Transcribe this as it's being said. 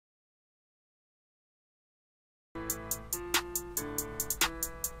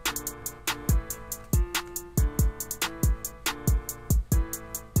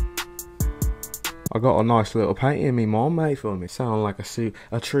I got a nice little painting me mom made for me. Sound like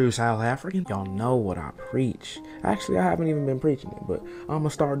a true South African. Y'all know what I preach. Actually, I haven't even been preaching it, but I'm gonna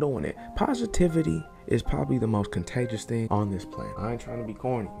start doing it. Positivity is probably the most contagious thing on this planet. I ain't trying to be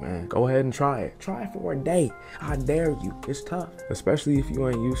corny, man. Go ahead and try it. Try it for a day. I dare you. It's tough, especially if you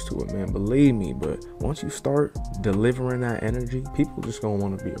ain't used to it, man. Believe me, but once you start delivering that energy, people just gonna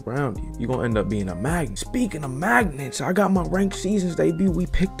want to be around you. You're gonna end up being a magnet. Speaking of magnets, I got my ranked seasons debut. We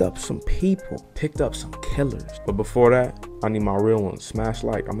picked up some people, picked up some killers. But before that, I need my real one. Smash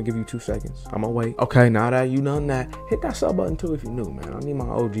like. I'm gonna give you 2 seconds. I'm gonna wait. Okay, now that you done that, hit that sub button too if you're new, man. I need my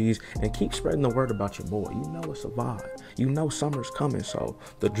OGs, and keep spreading the word about your boy. You know it's a vibe. You know summer's coming, so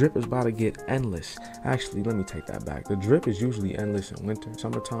the drip is about to get endless. Actually, let me take that back. The drip is usually endless in winter.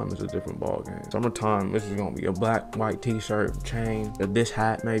 Summertime is a different ball game. Summertime, this is gonna be a black, white t-shirt, chain, this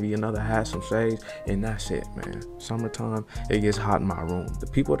hat, maybe another hat, some shades, and that's it, man. Summertime, it gets hot in my room. The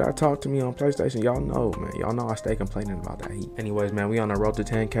people that talk to me on PlayStation, y'all know, man. Y'all know I stay complaining about that heat. Anyways, man, we on the road to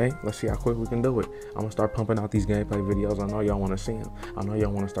 10K. Let's see how quick we can do it. I'm gonna start pumping out these gameplay videos. I know y'all wanna see them. I know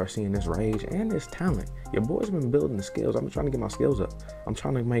y'all wanna start seeing this rage and this talent. Your boy's been building the skills. I've been trying to get my skills up. I'm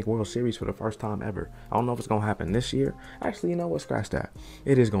trying to make World Series for the first time ever. I don't know if it's gonna happen this year. Actually, you know what? Scratch that.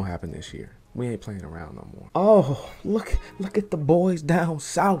 It is gonna happen this year. We ain't playing around no more. Oh, look at the boys down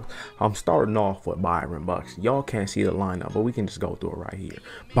south. I'm starting off with Byron Bucks. Y'all can't see the lineup, but we can just go through it right here.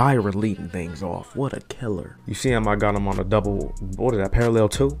 Byron leading things off. What a killer. You see him, I got him on a double, what is that, parallel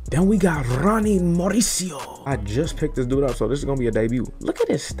 2? Then we got Ronnie Mauricio. I just picked this dude up, so this is gonna be a debut. Look at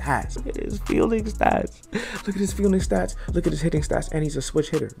his stats. Look at his fielding stats. Look at his fielding stats. Look at his hitting stats, and he's a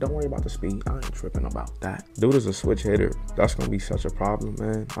switch hitter. Don't worry about the speed. I ain't tripping about that. Dude is a switch hitter. That's gonna be such a problem,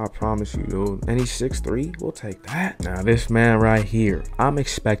 man. I promise you, dude. And he's 6'3", we'll take that. Now this man right here, I'm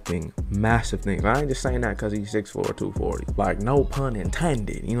expecting massive things. I ain't just saying that because he's 6'4", 240. Like, no pun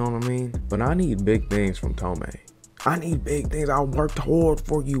intended, you know what I mean? But I need big things from Tome. I need big things. I worked hard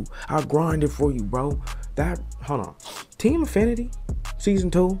for you. I grinded for you, bro. Hold on. Team Affinity, Season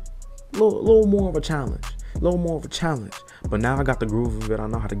 2, little more of a challenge. But now I got the groove of it. I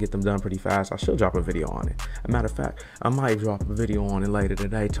know how to get them done pretty fast. I should drop a video on it. As a matter of fact, I might drop a video on it later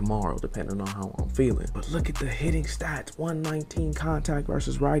today, tomorrow, depending on how I'm feeling. But look at the hitting stats. 119 contact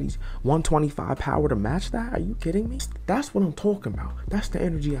versus righties. 125 power to match that? Are you kidding me? That's what I'm talking about. That's the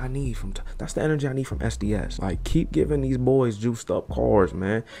energy I need from SDS. Like, keep giving these boys juiced up cards,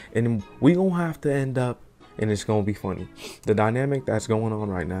 man. And we gonna have to end up, and it's gonna be funny. The dynamic that's going on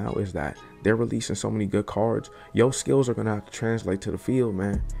right now is that they're releasing so many good cards. Your skills are gonna have to translate to the field,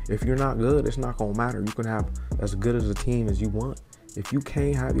 man. If you're not good, it's not gonna matter. You can have as good as a team as you want. If you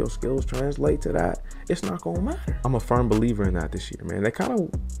can't have your skills translate to that, it's not gonna matter. I'm a firm believer in that this year, man. It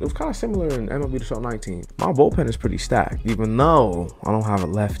was kind of similar in MLB The Show 19. My bullpen is pretty stacked, even though I don't have a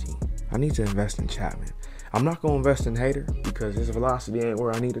lefty. I need to invest in Chapman. I'm not going to invest in Hater because his velocity ain't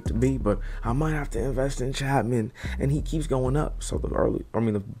where I need it to be, but I might have to invest in Chapman, and he keeps going up. So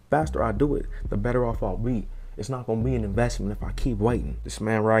the faster I do it, the better off I'll be. It's not going to be an investment if I keep waiting. This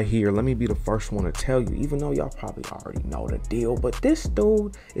man right here, let me be the first one to tell you, even though y'all probably already know the deal, but this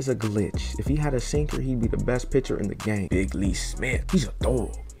dude is a glitch. If he had a sinker, he'd be the best pitcher in the game. Big Lee Smith, he's a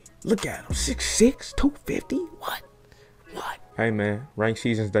dog. Look at him, 6'6", 250, what? Hey man, ranked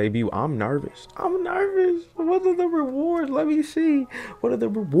seasons debut. I'm nervous. What are the rewards? Let me see. What are the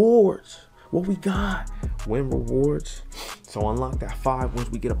rewards? What we got? Win rewards. So unlock that 5 wins.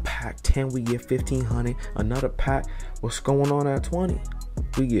 We get a pack. 10 we get 1,500. Another pack. What's going on at 20?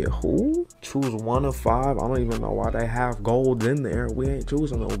 We get who? Choose 1 of 5. I don't even know why they have gold in there. We ain't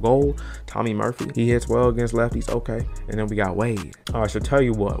choosing no gold. Tommy Murphy, he hits well against lefties. Okay. And then we got Wade. All right, so tell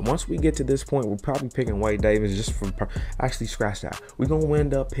you what, once we get to this point, we're probably picking Wade Davis just for, actually scratch that. We're going to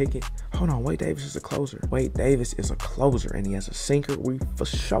end up picking, hold on, Wade Davis is a closer. Wade Davis is a closer and he has a sinker. We for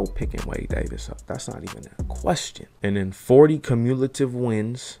sure picking Wade Davis up. That's not even a question. And then 40 cumulative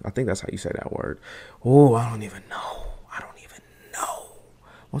wins. I think that's how you say that word. Oh, I don't even know.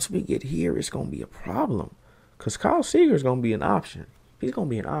 Once we get here, it's going to be a problem because Kyle Seager is going to be an option. He's going to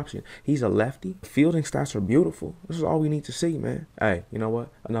be an option. He's a lefty. Fielding stats are beautiful. This is all we need to see, man. Hey, you know what?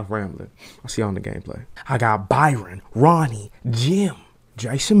 Enough rambling. I'll see you on the gameplay. I got Byron, Ronnie, Jim,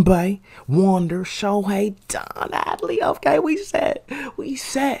 Jason Bay, Wander, Shohei, Don Adley. Okay, we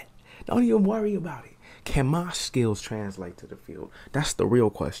set. Don't even worry about it. Can my skills translate to the field? That's the real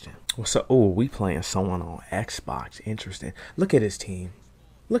question. What's up? Oh, we playing someone on Xbox. Interesting. Look at his team.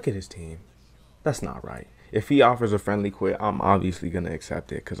 That's not right. If he offers a friendly quit, I'm obviously going to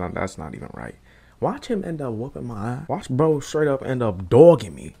accept it because that's not even right. Watch him end up whooping my ass. Watch bro straight up end up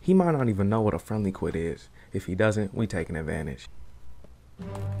dogging me. He might not even know what a friendly quit is. If he doesn't, we taking advantage.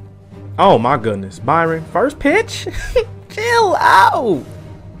 Oh my goodness, Byron, first pitch? Chill out.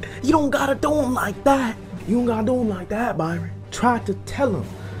 You don't gotta do him like that. You don't gotta do him like that, Byron. Tried to tell him.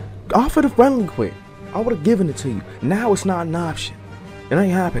 Offer the friendly quick. I would have given it to you. Now it's not an option. It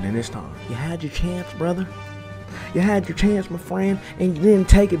ain't happening this time. You had your chance, brother. You had your chance, my friend, and you didn't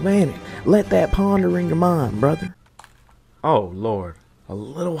take advantage. Let that ponder in your mind, brother. Oh, Lord. A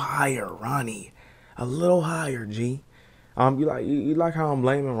little higher, Ronnie. A little higher, G. You like how I'm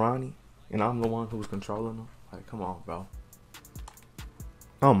blaming Ronnie, and I'm the one who's controlling him? Like, come on, bro.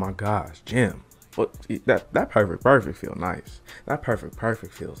 Oh, my gosh, Jim. What, that perfect feels nice. That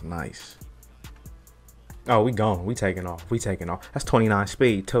perfect feels nice. Oh, we gone. We taking off. That's 29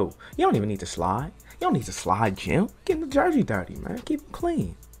 speed, too. You don't even need to slide. You don't need to slide, Jim. Getting the jersey dirty, man. Keep it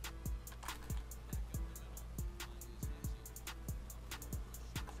clean.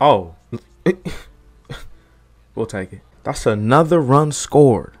 Oh. We'll take it. That's another run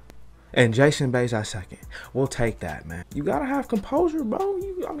scored. And Jason Bay's at second. We'll take that, man. You gotta have composure, bro.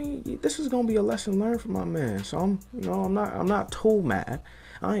 This is gonna be a lesson learned for my man. So I'm not too mad.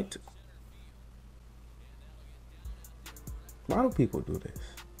 I ain't. Why do people do this?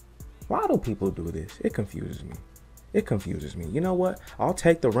 Why do people do this? It confuses me. It confuses me. You know what? I'll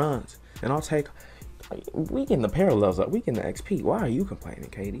take the runs, and I'll take. We getting the parallels up. We getting the XP. Why are you complaining,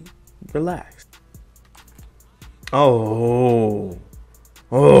 Katie? Relax. Oh,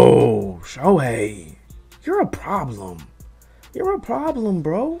 Shohei, you're a problem. You're a problem,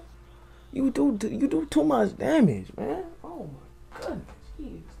 bro. You do too much damage, man. Oh my goodness, he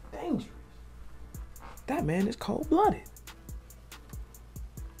is dangerous. That man is cold-blooded.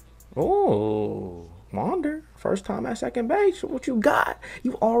 Oh, Wander, first time at second base. What you got?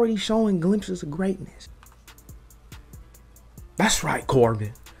 You already showing glimpses of greatness. That's right,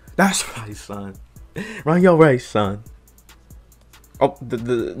 Corbin. That's right, son. Run your race, son. Oh,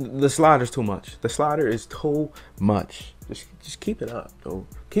 the slider's too much. The slider is too much. Just keep it up, though.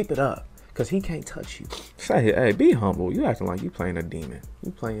 Keep it up, cause he can't touch you. Say, hey, be humble. You acting like you playing a demon.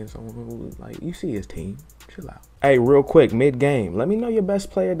 You playing someone who, like, you see his team. Chill out. Hey, real quick, mid-game, let me know your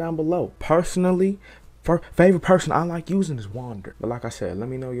best player down below. Personally, favorite person I like using is Wander. But like I said, let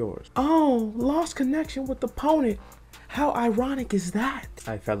me know yours. Oh, lost connection with the opponent. How ironic is that?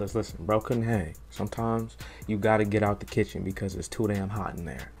 Hey, fellas, listen, bro couldn't hang. Sometimes you gotta get out the kitchen because it's too damn hot in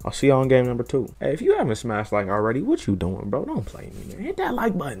there. I'll see y'all on game number 2. Hey, if you haven't smashed like already, what you doing, bro? Don't play me, man. Hit that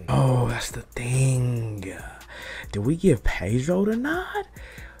like button. Oh, that's the thing. Did we give Pedro the nod?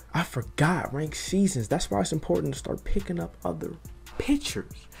 I forgot ranked seasons. That's why it's important to start picking up other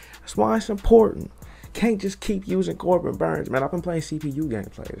pitchers. That's why it's important. Can't just keep using Corbin Burns, man. I've been playing CPU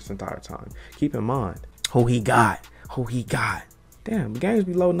gameplay this entire time. Keep in mind who he got. Damn, the games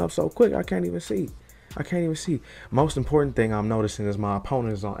be loading up so quick, I can't even see. Most important thing I'm noticing is my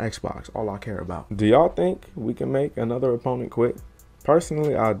opponent is on Xbox. All I care about. Do y'all think we can make another opponent quit?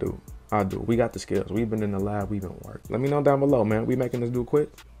 Personally, I do. We got the skills. We've been in the lab. We've been working. Let me know down below, man. We making this dude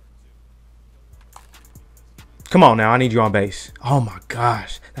quit? Come on now, I need you on base. Oh my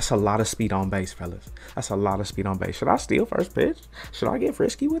gosh, that's a lot of speed on base, fellas. That's a lot of speed on base. Should I steal first pitch? Should I get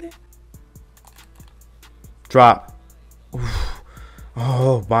frisky with it? Drop. Oof.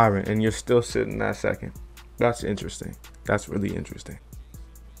 Oh, Byron, and you're still sitting at second. That's interesting. That's really interesting.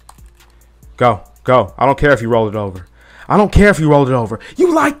 Go. I don't care if you roll it over.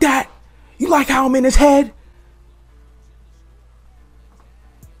 You like that? You like how I'm in his head?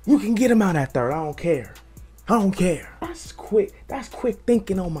 You can get him out at third. I don't care. That's quick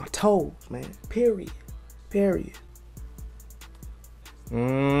thinking on my toes, man. Period.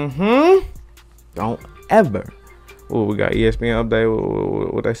 Don't ever. Oh, we got ESPN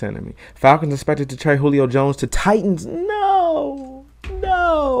update. What they sending me? Falcons expected to trade Julio Jones to Titans. No.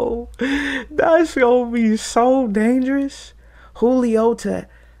 That's gonna be so dangerous. Julio to.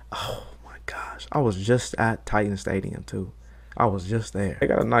 Oh my gosh. I was just at Titan Stadium too. I was just there. They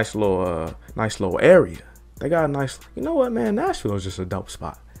got a nice little area. They got a nice, you know what, man? Nashville is just a dope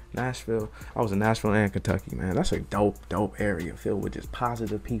spot. Nashville, I was in Nashville and Kentucky, man. That's a dope area filled with just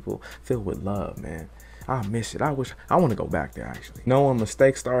positive people, filled with love, man. I miss it. I want to go back there, actually. Know when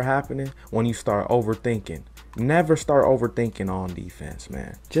mistakes start happening? When you start overthinking. Never start overthinking on defense,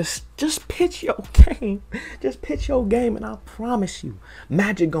 man. Just pitch your game. Just pitch your game, and I promise you,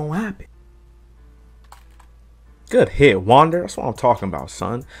 magic gonna happen. Good hit, Wander. That's what I'm talking about,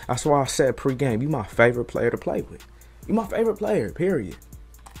 son. That's why I said pregame, you my favorite player to play with. You my favorite player, period.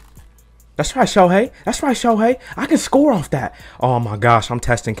 That's right, Shohei. I can score off that. Oh, my gosh. I'm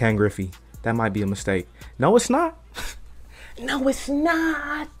testing Ken Griffey. That might be a mistake. No, it's not. No, it's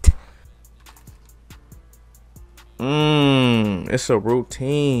not. It's a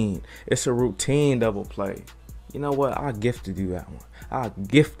routine. It's a routine double play. You know what? I gifted you that one. I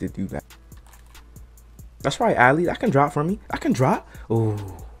gifted you that. That's right, Ali. I can drop from me. I can drop. Ooh,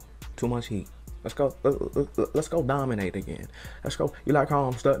 too much heat. Let's go. Let's go dominate again. Let's go. You like how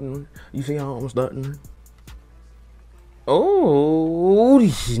I'm stuttering? You see how I'm stuttering? Oh,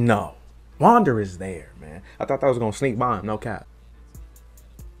 no. Wander is there, man. I thought that was going to sneak by him. No cap.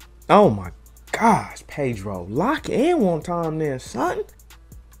 Oh, my gosh, Pedro. Lock in one time there, son.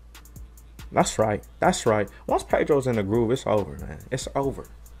 That's right. That's right. Once Pedro's in the groove, it's over, man. It's over.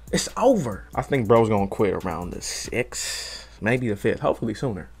 It's over. I think bro's going to quit around the 6th, maybe the 5th. Hopefully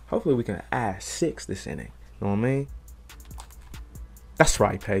sooner. Hopefully we can add 6 this inning. You know what I mean? That's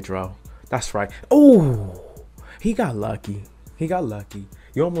right, Pedro. That's right. Oh, he got lucky. He got lucky.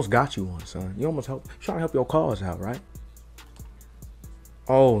 You almost got you one, son. You almost trying to help your cause out, right?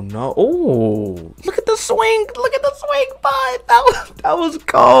 Oh no! Oh, look at the swing! Look at the swing, bud. That was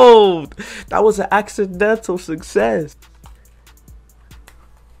cold. That was an accidental success.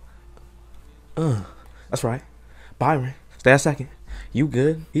 That's right, Byron. Stay a second. You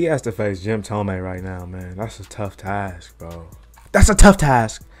good? He has to face Jim Tomei right now, man. That's a tough task, bro. That's a tough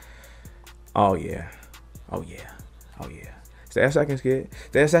task. Oh yeah. Oh yeah. Oh yeah. Stay a second, kid.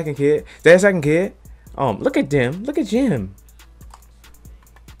 Stay a second, kid. Stay a second, kid. Look at them. Look at Jim.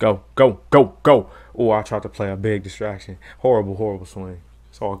 Go, go, go, go. Oh, I tried to play a big distraction. Horrible, horrible swing.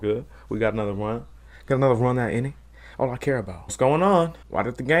 It's all good. We got another run. Got another run that inning. All I care about. What's going on? Why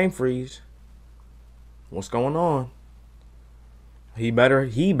did the game freeze? What's going on? He better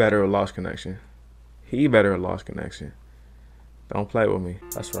have lost connection. He better have lost connection. Don't play with me.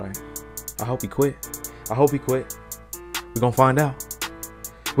 That's right. I hope he quit. I hope he quit. We're gonna find out.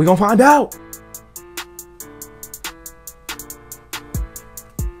 We're gonna find out.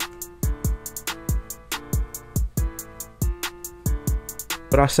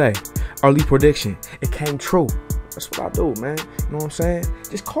 But I say, early prediction, it came true. That's what I do, man. You know what I'm saying?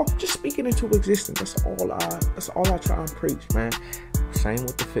 Just speak it into existence. That's all I try and preach, man. Same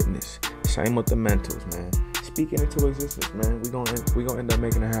with the fitness. Same with the mentals, man. Speaking into existence, man. We gonna end up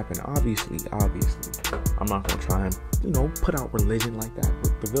making it happen. Obviously. I'm not gonna try and, put out religion like that.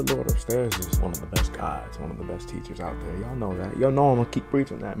 But the good Lord upstairs is one of the best guides, one of the best teachers out there. Y'all know that. Y'all know I'm gonna keep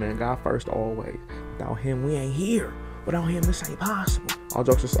preaching that, man. God first always. Without him, we ain't here. Without him, this ain't possible. All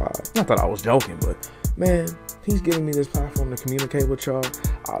jokes aside, not that I was joking, but man, he's giving me this platform to communicate with y'all.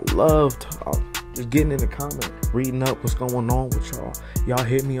 I love just getting in the comments, reading up what's going on with y'all. Y'all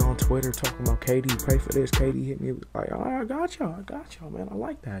hit me on Twitter talking about KD, pray for this. KD hit me like, I got y'all, man. I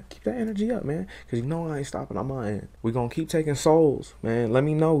like that. Keep that energy up, man, because I ain't stopping on my end. We're going to keep taking souls, man. Let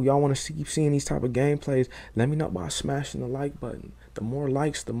me know. Y'all want to keep seeing these type of gameplays. Let me know by smashing the like button. The more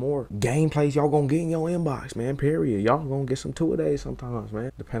likes, the more gameplays y'all gonna get in your inbox, man, period. Y'all gonna get some two-a-days sometimes,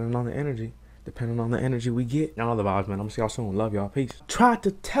 man, depending on the energy. Depending on the energy we get. Y'all know the vibes, man. I'm gonna see y'all soon. Love y'all. Peace. Tried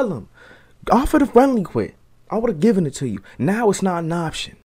to tell him, offer the friendly quit. I would have given it to you. Now it's not an option.